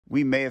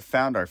we may have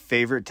found our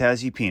favorite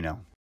Tassie Pinot.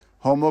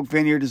 Home Oak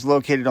Vineyard is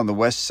located on the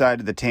west side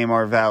of the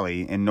Tamar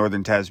Valley in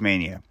northern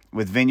Tasmania,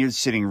 with vineyards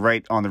sitting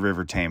right on the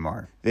River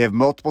Tamar. They have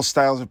multiple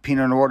styles of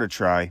Pinot Noir to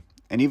try,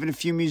 and even a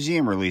few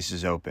museum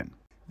releases open.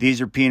 These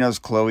are Pinots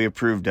Chloe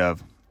approved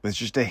of, with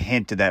just a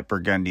hint of that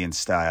Burgundian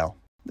style.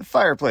 The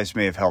fireplace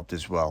may have helped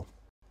as well.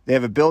 They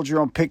have a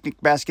build-your-own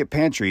picnic basket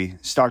pantry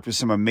stocked with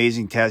some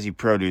amazing Tassie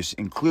produce,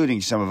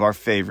 including some of our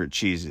favorite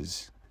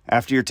cheeses.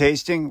 After your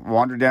tasting,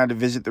 wander down to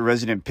visit the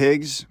resident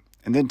pigs,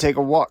 and then take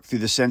a walk through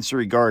the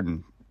sensory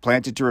garden,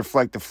 planted to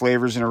reflect the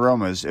flavors and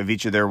aromas of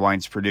each of their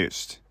wines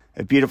produced.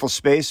 A beautiful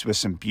space with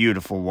some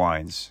beautiful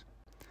wines.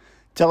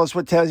 Tell us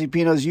what Tassie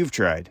Pinots you've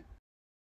tried.